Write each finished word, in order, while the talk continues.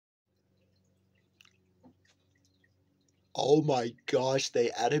Oh my gosh, they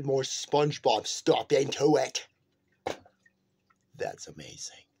added more SpongeBob stuff into it. That's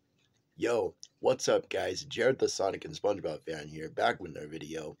amazing. Yo, what's up guys? Jared the Sonic and SpongeBob fan here, back with another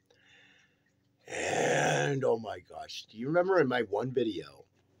video. And oh my gosh, do you remember in my one video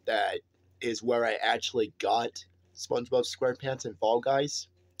that is where I actually got SpongeBob SquarePants and Fall Guys?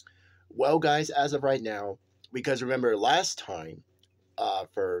 Well guys, as of right now, because remember last time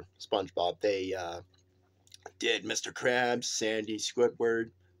for SpongeBob, they did Mr. Krabs, Sandy, Squidward,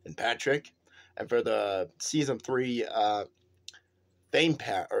 and Patrick. And for the Season 3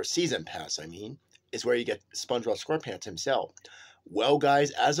 Season Pass, is where you get SpongeBob SquarePants himself. Well, guys,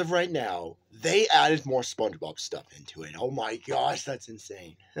 as of right now, they added more SpongeBob stuff into it. Oh my gosh, that's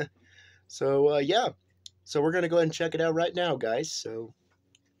insane. So, yeah. So we're going to go ahead and check it out right now, guys. So,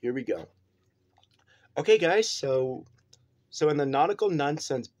 here we go. Okay, guys, so in the Nautical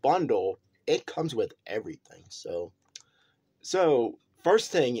Nonsense bundle, it comes with everything. So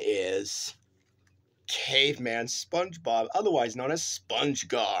first thing is Caveman SpongeBob, otherwise known as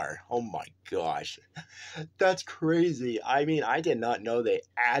SpongeGar. Oh my gosh, that's crazy. I mean, I did not know they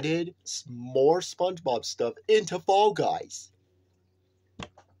added more SpongeBob stuff into Fall Guys.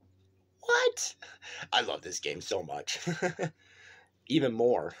 What? I love this game so much. Even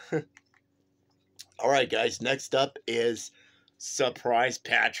more. Alright guys, next up is Surprise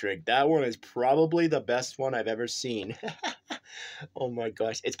Patrick. That one is probably the best one I've ever seen. Oh my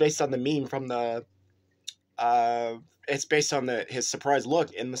gosh. It's based on the meme from the... it's based on his surprise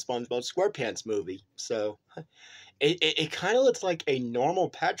look in the SpongeBob SquarePants movie. So, it kind of looks like a normal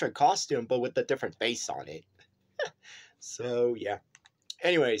Patrick costume, but with a different face on it. So, yeah.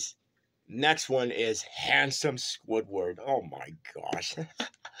 Anyways, next one is Handsome Squidward. Oh my gosh.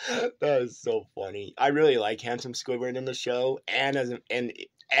 That is so funny. I really like Handsome Squidward in the show, and as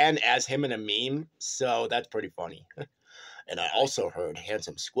him in a meme, so that's pretty funny. And I also heard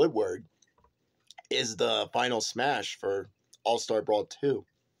Handsome Squidward is the final smash for All-Star Brawl 2,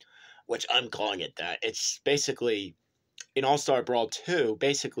 which I'm calling it that. It's basically, in All-Star Brawl 2,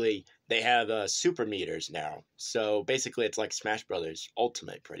 basically, they have super meters now. So basically, it's like Smash Brothers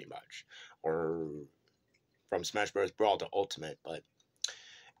Ultimate, pretty much. Or from Smash Bros. Brawl to Ultimate, but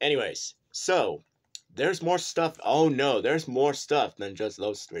anyways, so there's more stuff. Oh no, there's more stuff than just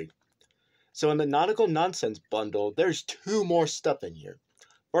those three. So in the Nautical Nonsense bundle, there's 2 more stuff in here.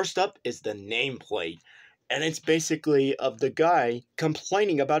 First up is the nameplate, and it's basically of the guy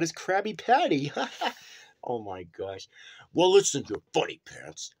complaining about his Krabby Patty. Oh my gosh. Well, listen, you funny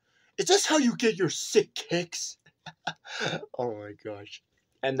pants. Is this how you get your sick kicks? Oh my gosh.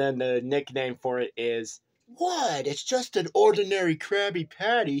 And then the nickname for it is, what? It's just an ordinary Krabby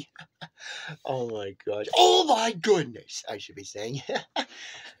Patty. Oh my gosh. Oh my goodness, I should be saying.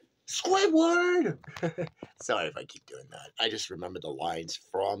 Squidward! Sorry if I keep doing that. I just remember the lines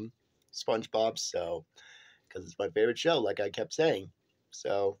from SpongeBob, so, because it's my favorite show, like I kept saying.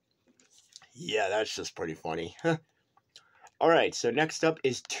 So, yeah, that's just pretty funny. Alright, so next up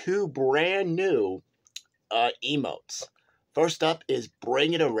is 2 brand new emotes. First up is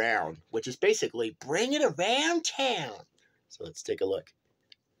Bring It Around, which is basically bring it around town. So let's take a look.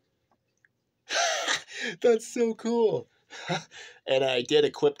 That's so cool. And I did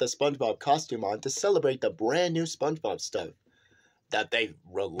equip the SpongeBob costume on to celebrate the brand new SpongeBob stuff that they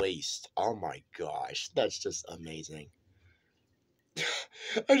released. Oh my gosh, that's just amazing.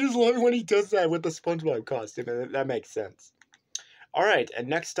 I just love it when he does that with the SpongeBob costume, and that makes sense. Alright, and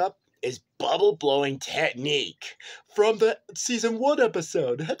next up is Bubble Blowing Technique from the Season 1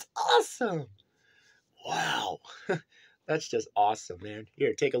 episode. That's awesome. Wow. That's just awesome, man.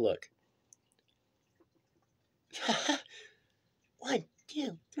 Here, take a look. 1,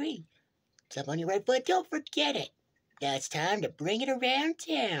 2, 3. Step on your right foot, don't forget it. Now it's time to bring it around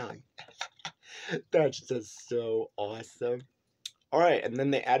town. That's just so awesome. Alright, and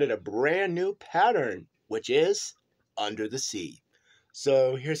then they added a brand new pattern, which is Under the Sea.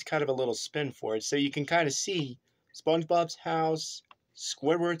 So here's kind of a little spin for it. So you can kind of see SpongeBob's house,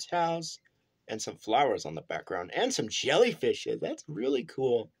 Squidward's house, and some flowers on the background, and some jellyfishes. That's really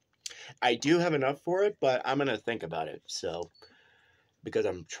cool. I do have enough for it, but I'm going to think about it. So, because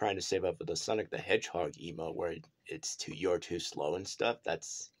I'm trying to save up for the Sonic the Hedgehog emote where you're too slow and stuff.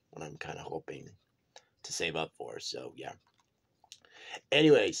 That's what I'm kind of hoping to save up for. So, yeah.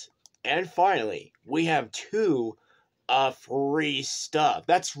 Anyways, and finally, we have 2 free stuff.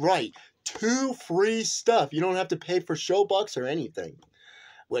 That's right, 2 free stuff. You don't have to pay for Showbucks or anything,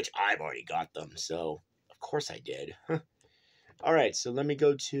 which I've already got them, so of course I did. Alright, so let me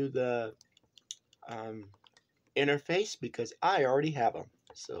go to the interface because I already have them.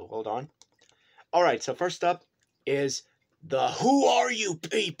 So hold on. Alright, so first up is the "Who are you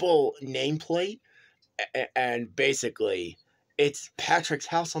people" nameplate, and basically it's Patrick's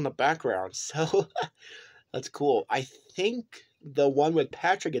house on the background. So that's cool. I think the one with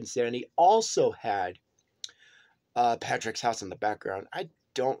Patrick and Sandy also had Patrick's house in the background. I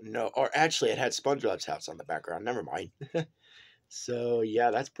don't know. Or actually, it had SpongeBob's house on the background. Never mind. So,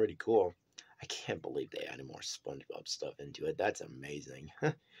 yeah, that's pretty cool. I can't believe they added more SpongeBob stuff into it. That's amazing.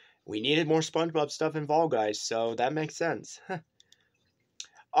 We needed more SpongeBob stuff in Fall Guys, so that makes sense.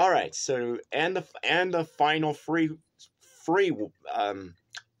 All right, so and the final free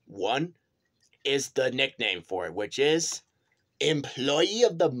one is the nickname for it, which is Employee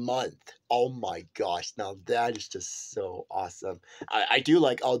of the Month. Oh my gosh, now that is just so awesome. I do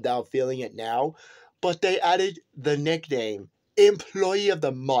like Oh Now Feeling It Now, but they added the nickname Employee of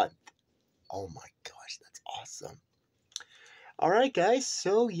the Month. Oh my gosh, that's awesome. Alright guys,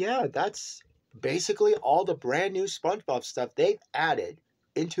 so yeah, that's basically all the brand new SpongeBob stuff they've added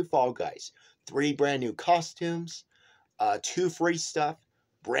into Fall Guys. 3 brand new costumes, 2 free stuff,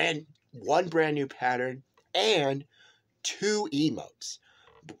 one brand new pattern, and 2 emotes,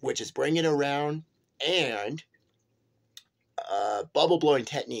 which is Bring It Around and Bubble Blowing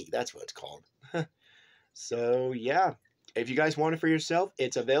Technique. That's what it's called. So, yeah. If you guys want it for yourself,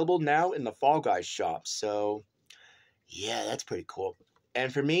 it's available now in the Fall Guys shop. So, yeah, that's pretty cool.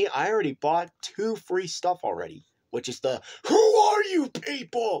 And for me, I already bought 2 free stuff already, which is the "Who are you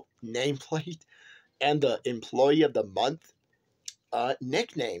people" nameplate and the Employee of the Month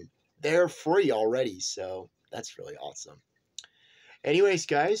nickname. They're free already, so that's really awesome. Anyways,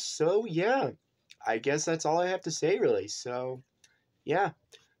 guys, so yeah, I guess that's all I have to say, really. So, yeah.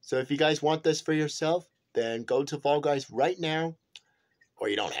 So if you guys want this for yourself, then go to Fall Guys right now. Or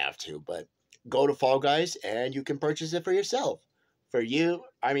you don't have to, but go to Fall Guys and you can purchase it for yourself. For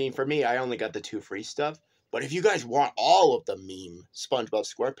me, I only got the 2 free stuff. But if you guys want all of the meme SpongeBob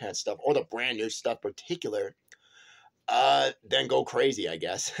SquarePants stuff, or the brand new stuff particular, then go crazy, I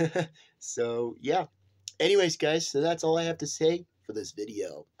guess. So, yeah. Anyways, guys, so that's all I have to say for this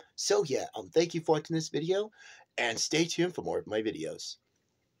video. So, yeah, thank you for watching this video, and stay tuned for more of my videos.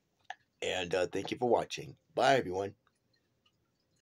 And thank you for watching. Bye, everyone.